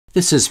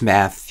This is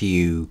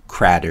Matthew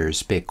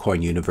Kratter's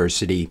Bitcoin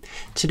University.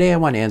 Today I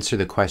want to answer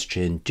the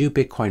question, do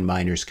Bitcoin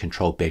miners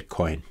control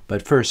Bitcoin?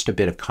 But first, a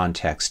bit of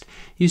context.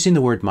 Using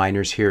the word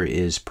miners here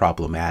is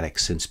problematic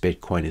since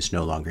Bitcoin is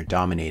no longer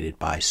dominated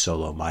by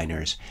solo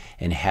miners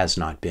and has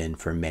not been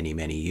for many,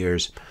 many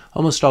years.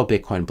 Almost all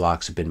Bitcoin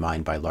blocks have been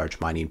mined by large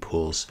mining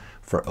pools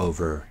for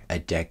over a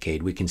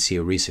decade. We can see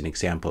a recent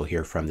example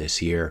here from this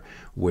year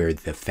where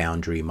the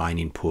Foundry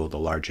mining pool, the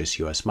largest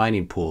US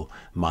mining pool,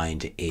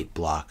 mined 8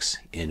 blocks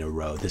in a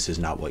row. This is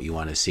not what you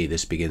want to see.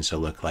 This begins to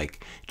look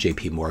like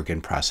JP Morgan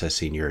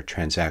processing your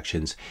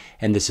transactions.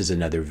 And this is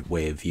another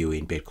way of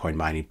viewing Bitcoin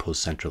mining pool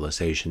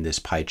centralization. This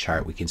pie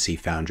chart, we can see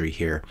Foundry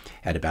here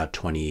at about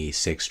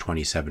 26,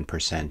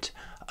 27%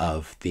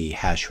 of the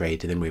hash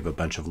rate. And then we have a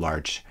bunch of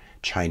large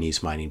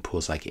Chinese mining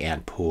pools like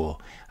Ant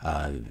Pool,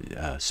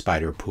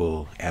 Spider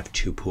Pool,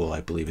 F2 Pool,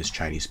 I believe is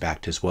Chinese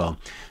backed as well.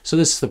 So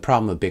this is the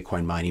problem of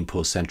Bitcoin mining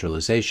pool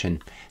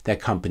centralization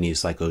that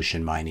companies like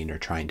Ocean Mining are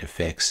trying to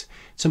fix.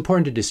 It's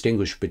important to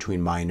distinguish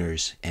between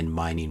miners and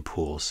mining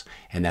pools,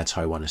 and that's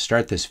how I want to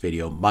start this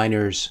video.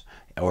 Miners,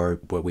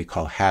 or what we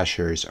call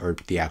hashers, are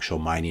the actual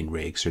mining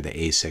rigs or the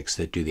ASICs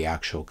that do the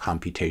actual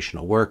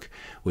computational work,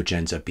 which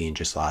ends up being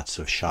just lots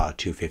of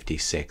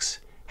SHA-256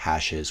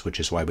 hashes, which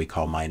is why we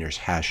call miners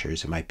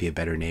hashers. It might be a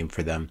better name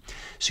for them.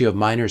 So you have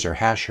miners or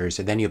hashers,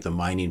 and then you have the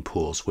mining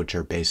pools, which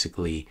are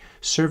basically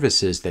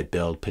services that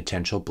build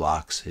potential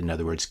blocks. In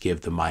other words,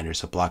 give the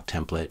miners a block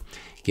template,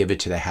 give it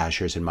to the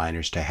hashers and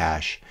miners to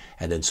hash,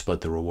 and then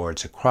split the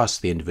rewards across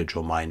the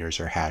individual miners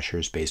or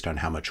hashers based on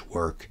how much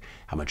work,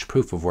 how much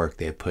proof of work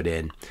they have put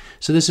in.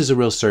 So this is a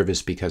real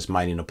service because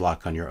mining a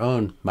block on your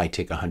own might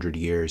take 100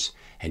 years,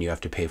 and you have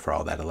to pay for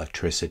all that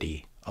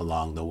electricity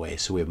along the way.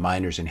 So we have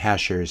miners and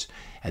hashers,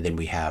 and then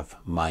we have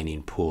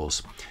mining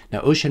pools.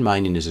 Now, Ocean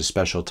Mining is a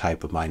special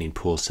type of mining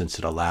pool since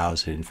it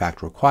allows and in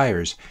fact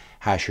requires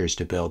hashers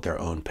to build their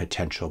own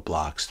potential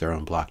blocks, their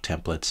own block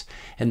templates,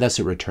 and thus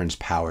it returns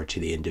power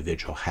to the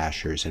individual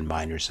hashers and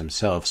miners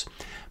themselves.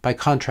 By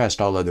contrast,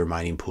 all other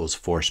mining pools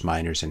force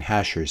miners and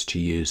hashers to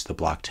use the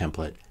block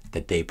template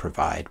that they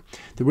provide.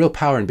 The real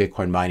power in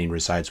Bitcoin mining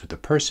resides with the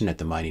person at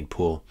the mining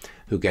pool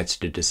who gets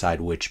to decide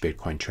which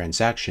Bitcoin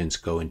transactions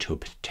go into a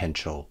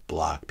potential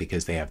block,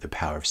 because they have the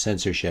power of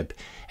censorship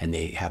and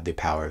they have the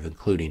power of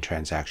including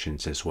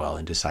transactions as well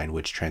and deciding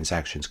which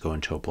transactions go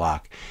into a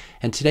block.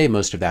 And today,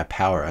 most of that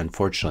power,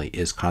 unfortunately,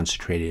 is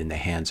concentrated in the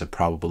hands of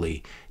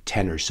probably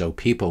 10 or so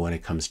people when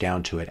it comes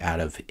down to it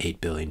out of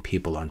 8 billion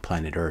people on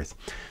planet Earth.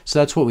 So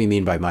that's what we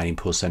mean by mining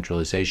pool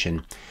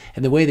centralization.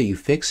 And the way that you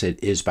fix it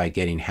is by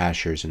getting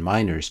hashers and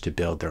miners to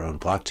build their own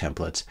block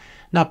templates,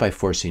 not by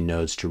forcing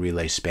nodes to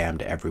relay spam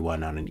to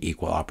everyone on an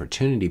equal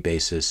opportunity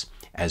basis,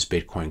 as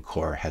Bitcoin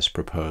Core has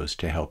proposed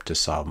to help to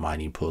solve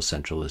mining pool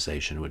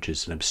centralization, which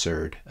is an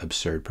absurd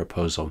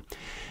proposal.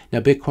 Now,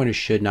 Bitcoiners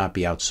should not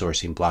be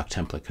outsourcing block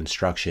template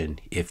construction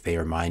if they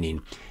are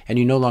mining, and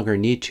you no longer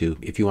need to.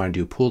 If you want to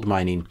do pooled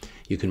mining,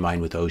 you can mine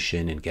with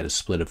Ocean and get a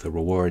split of the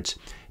rewards.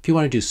 If you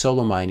want to do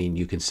solo mining,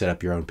 you can set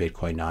up your own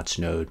Bitcoin Knots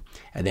node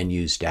and then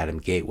use Datum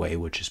Gateway,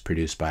 which is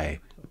produced by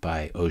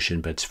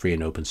Ocean, but it's free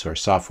and open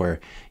source software.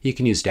 You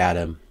can use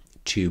Datum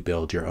to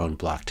build your own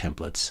block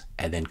templates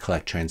and then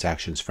collect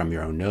transactions from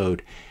your own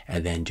node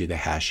and then do the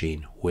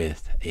hashing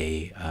with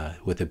a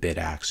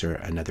BitAxe or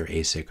another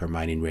ASIC or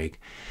mining rig.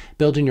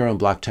 Building your own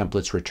block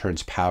templates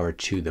returns power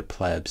to the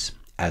plebs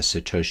as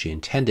Satoshi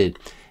intended.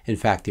 In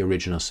fact, the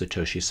original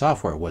Satoshi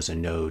software was a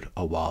node,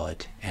 a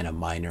wallet, and a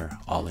miner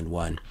all in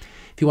one.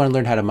 If you want to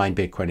learn how to mine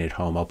Bitcoin at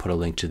home, I'll put a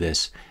link to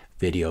this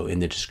video in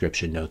the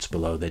description notes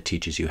below that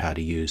teaches you how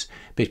to use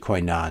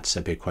Bitcoin Knots,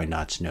 a Bitcoin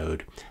Knots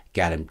node,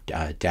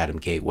 Datum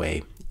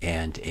Gateway,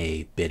 and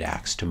a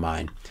BitAxe to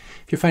mine.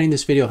 If you're finding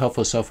this video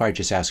helpful so far, I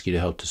just ask you to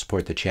help to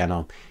support the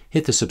channel.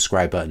 Hit the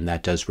subscribe button.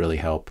 That does really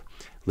help.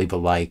 Leave a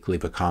like,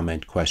 leave a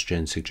comment,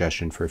 question,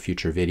 suggestion for a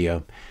future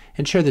video,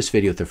 and share this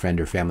video with a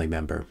friend or family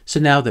member. So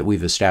now that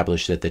we've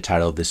established that the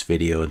title of this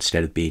video,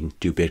 instead of being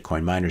Do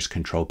Bitcoin Miners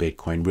Control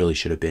Bitcoin, really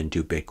should have been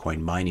Do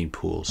Bitcoin Mining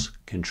Pools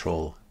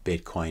Control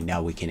Bitcoin,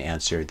 now we can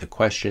answer the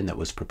question that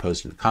was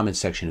proposed in the comment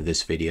section of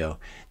this video.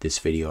 This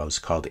video was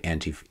called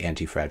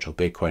Anti-Fragile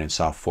Bitcoin and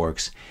Soft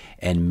Forks,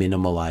 and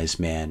Minimalized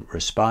Man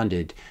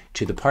responded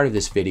to the part of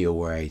this video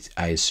where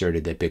I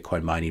asserted that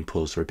Bitcoin mining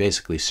pools were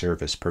basically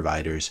service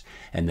providers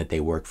and that they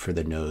worked for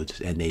the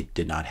nodes and they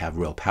did not have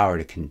real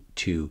power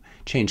to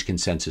change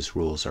consensus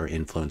rules or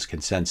influence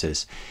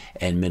consensus.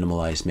 And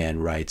Minimalized Man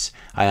writes,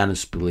 I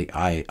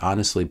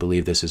honestly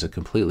believe this is a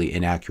completely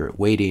inaccurate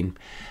weighting.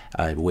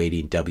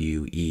 Weighting,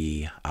 W-E-I-G-H-T.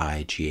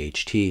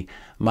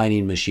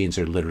 Mining machines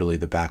are literally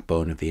the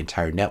backbone of the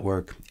entire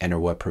network and are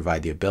what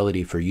provide the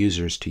ability for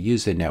users to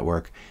use the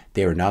network.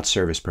 They are not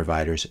service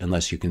providers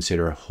unless you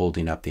consider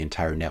holding up the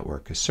entire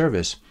network as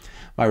service.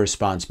 My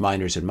response,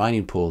 miners and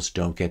mining pools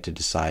don't get to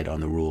decide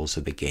on the rules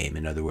of the game.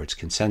 In other words,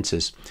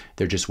 consensus.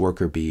 They're just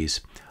worker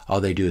bees.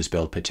 All they do is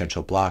build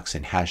potential blocks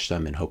and hash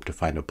them and hope to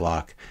find a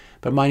block.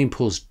 But mining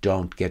pools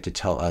don't get to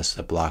tell us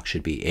the block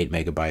should be 8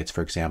 megabytes,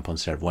 for example,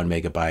 instead of 1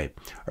 megabyte,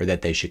 or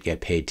that they should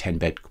get paid 10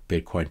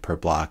 Bitcoin per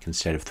block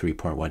instead of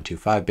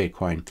 3.125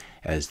 Bitcoin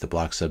as the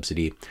block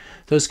subsidy.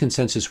 Those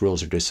consensus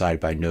rules are decided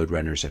by node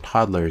runners and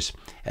hodlers,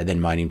 and then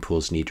mining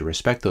pools need to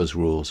respect those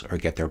rules or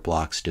get their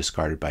blocks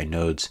discarded by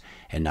nodes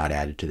and not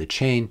added to the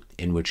chain,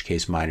 in which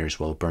case miners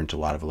will have burnt a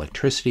lot of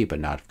electricity but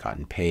not have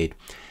gotten paid.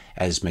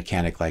 As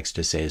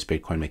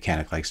Bitcoin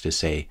Mechanic likes to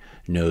say,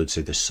 nodes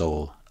are the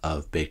soul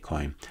of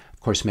Bitcoin. Of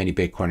course, many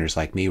Bitcoiners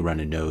like me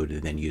run a node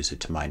and then use it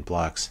to mine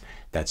blocks.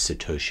 That's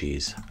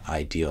Satoshi's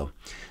ideal.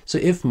 So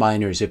if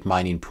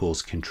mining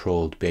pools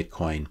controlled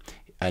Bitcoin,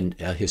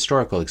 a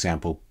historical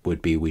example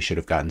would be we should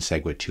have gotten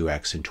SegWit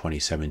 2x in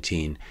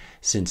 2017,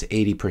 since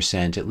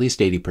 80%, at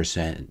least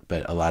 80%,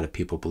 but a lot of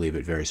people believe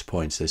at various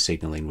points the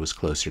signaling was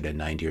closer to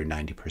 90 or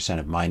 90%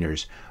 of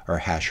miners or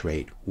hash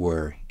rate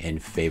were in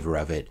favor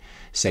of it.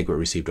 SegWit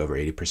received over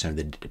 80% of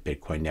the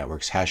Bitcoin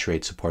network's hash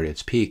rate support at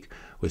its peak,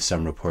 with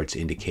some reports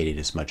indicating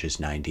as much as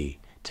 90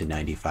 to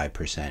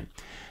 95%.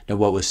 Now,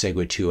 what was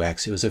SegWit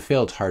 2x? It was a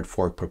failed hard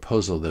fork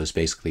proposal that was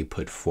basically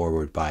put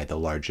forward by the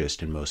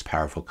largest and most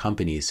powerful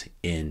companies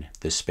in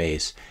the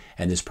space.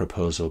 And this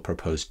proposal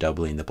proposed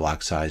doubling the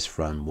block size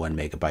from 1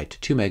 megabyte to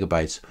 2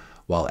 megabytes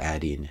while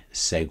adding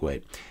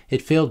SegWit.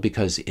 It failed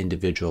because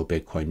individual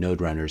Bitcoin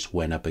node runners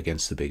went up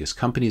against the biggest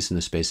companies in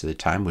the space at the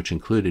time, which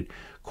included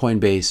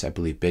Coinbase, I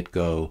believe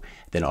BitGo,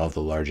 then all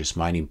the largest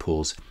mining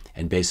pools,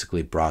 and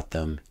basically brought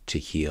them to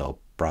heel,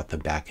 brought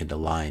them back into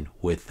line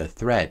with the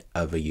threat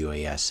of a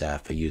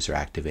UASF, a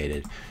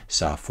user-activated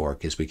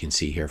Softfork. As we can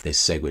see here,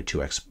 this SegWit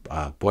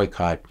 2x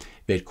boycott,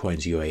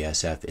 Bitcoin's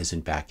UASF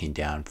isn't backing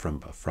down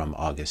from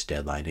August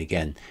deadline.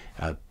 Again,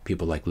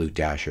 people like Luke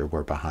Dasher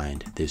were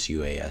behind this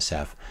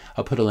UASF.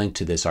 I'll put a link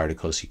to this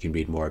article so you can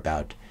read more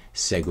about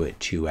SegWit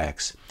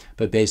 2x.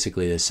 But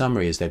basically, the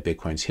summary is that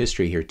Bitcoin's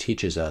history here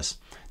teaches us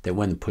that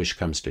when the push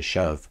comes to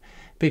shove,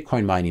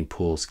 Bitcoin mining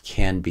pools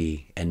can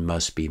be and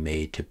must be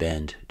made to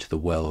bend to the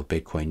will of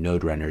Bitcoin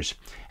node runners.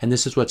 And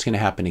this is what's going to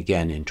happen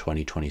again in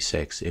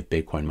 2026 if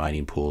Bitcoin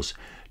mining pools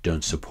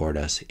don't support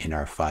us in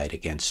our fight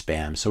against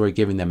spam. So we're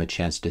giving them a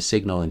chance to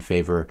signal in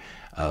favor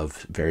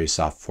of various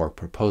soft fork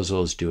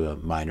proposals, do a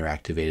miner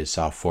activated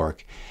soft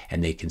fork,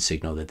 and they can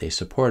signal that they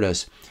support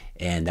us.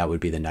 And that would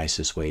be the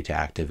nicest way to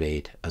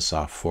activate a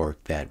soft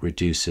fork that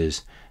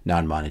reduces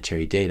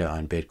non-monetary data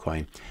on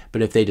Bitcoin.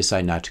 But if they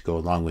decide not to go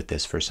along with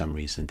this for some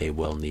reason, they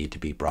will need to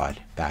be brought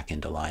back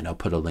into line. I'll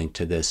put a link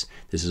to this.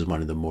 This is one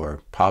of the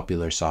more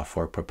popular soft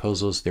fork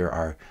proposals. There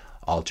are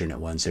alternate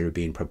ones that are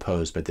being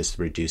proposed, but this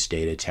reduced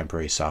data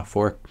temporary soft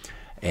fork,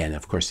 and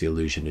of course the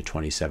allusion to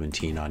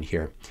 2017 on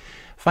here.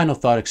 Final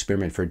thought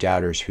experiment for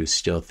doubters who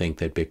still think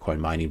that Bitcoin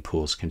mining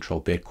pools control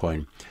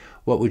Bitcoin.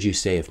 What would you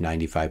say if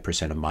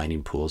 95% of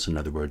mining pools, in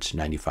other words,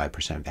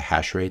 95% of the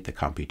hash rate, the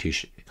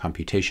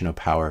computational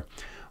power,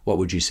 what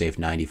would you say if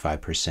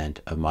 95%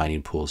 of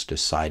mining pools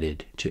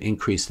decided to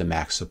increase the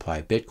max supply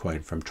of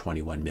Bitcoin from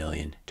 21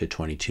 million to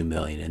 22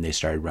 million, and they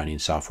started running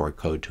software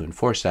code to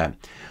enforce that?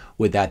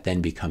 Would that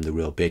then become the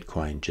real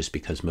Bitcoin just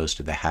because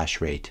most of the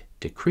hash rate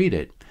decreed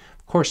it?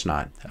 Of course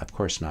not. Of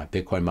course not.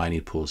 Bitcoin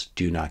mining pools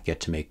do not get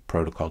to make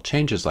protocol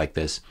changes like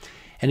this.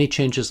 Any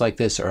changes like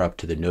this are up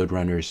to the node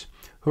runners,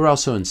 who are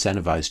also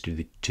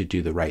incentivized to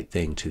do the right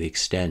thing to the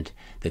extent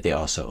that they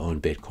also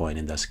own Bitcoin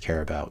and thus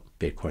care about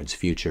Bitcoin's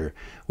future,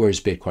 whereas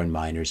Bitcoin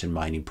miners and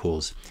mining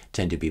pools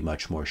tend to be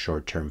much more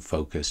short-term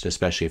focused,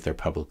 especially if they're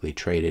publicly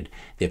traded.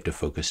 They have to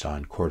focus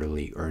on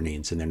quarterly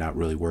earnings, and they're not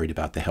really worried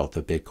about the health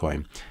of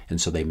Bitcoin, and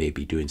so they may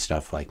be doing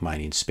stuff like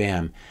mining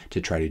spam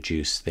to try to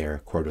juice their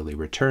quarterly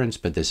returns,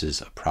 but this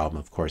is a problem,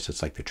 of course.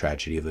 It's like the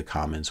tragedy of the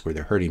commons, where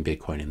they're hurting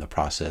Bitcoin in the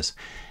process,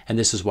 and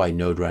this is why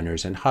node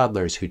runners and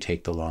hodlers who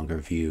take the longer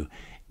view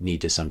need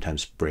to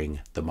sometimes bring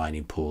the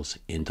mining pools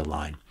into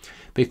line.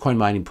 Bitcoin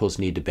mining pools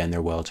need to bend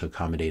their will to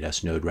accommodate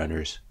us node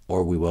runners,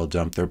 or we will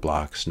dump their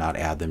blocks, not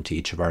add them to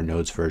each of our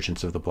nodes'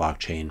 versions of the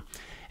blockchain.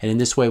 And in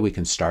this way, we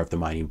can starve the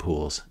mining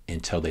pools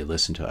until they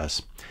listen to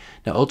us.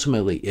 Now,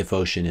 ultimately, if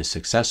Ocean is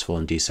successful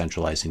in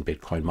decentralizing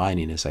Bitcoin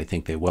mining, as I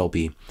think they will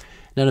be,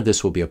 none of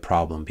this will be a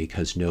problem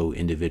because no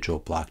individual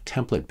block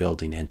template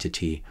building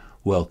entity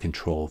will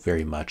control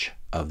very much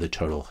of the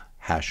total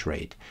hash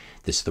rate.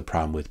 This is the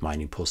problem with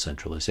mining pool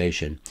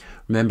centralization.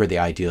 Remember, the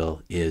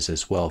ideal is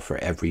as well for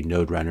every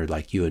node runner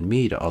like you and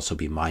me to also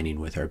be mining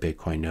with our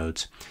Bitcoin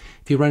nodes.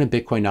 If you run a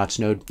Bitcoin Knots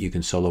node, you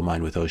can solo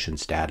mine with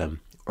Ocean's datum,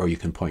 or you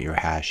can point your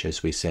hash,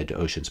 as we said, to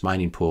Ocean's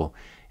mining pool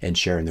and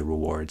share in the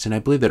rewards. And I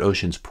believe that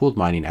Ocean's pooled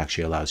mining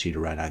actually allows you to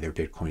run either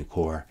Bitcoin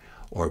Core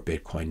or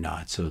Bitcoin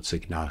Knots, so it's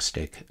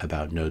agnostic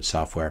about node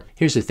software.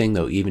 Here's the thing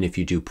though, even if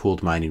you do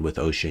pooled mining with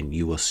Ocean,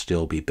 you will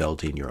still be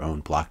building your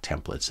own block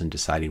templates and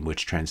deciding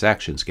which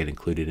transactions get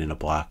included in a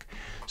block.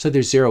 So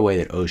there's zero way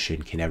that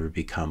Ocean can ever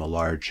become a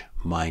large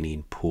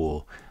mining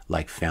pool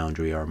like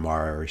Foundry or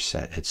Mara or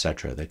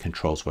etc. that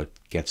controls what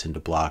gets into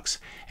blocks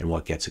and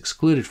what gets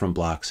excluded from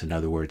blocks. In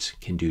other words,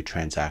 can do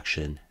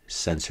transaction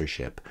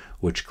censorship,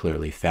 which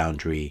clearly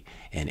Foundry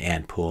and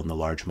Antpool and the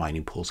large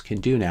mining pools can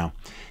do now.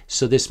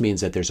 So this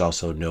means that there's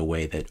also no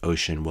way that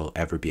Ocean will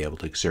ever be able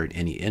to exert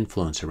any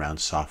influence around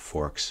soft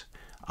forks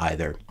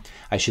either.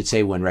 I should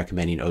say, when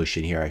recommending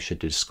Ocean here, I should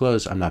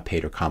disclose I'm not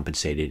paid or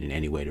compensated in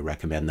any way to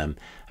recommend them.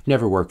 I've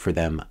never worked for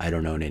them. I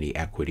don't own any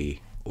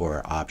equity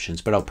or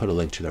options, but I'll put a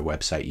link to their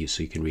website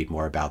so you can read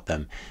more about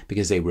them,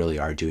 because they really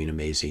are doing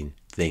amazing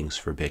things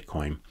for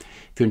Bitcoin.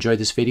 If you enjoyed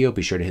this video,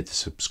 be sure to hit the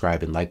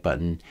subscribe and like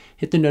button.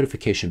 Hit the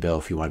notification bell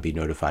if you want to be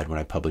notified when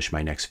I publish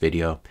my next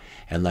video,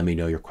 and let me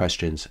know your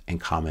questions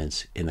and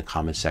comments in the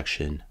comment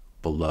section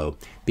below.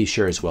 Be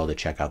sure as well to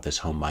check out this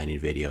home mining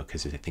video,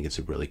 because I think it's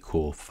a really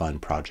cool, fun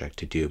project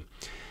to do.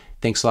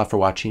 Thanks a lot for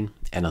watching,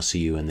 and I'll see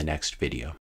you in the next video.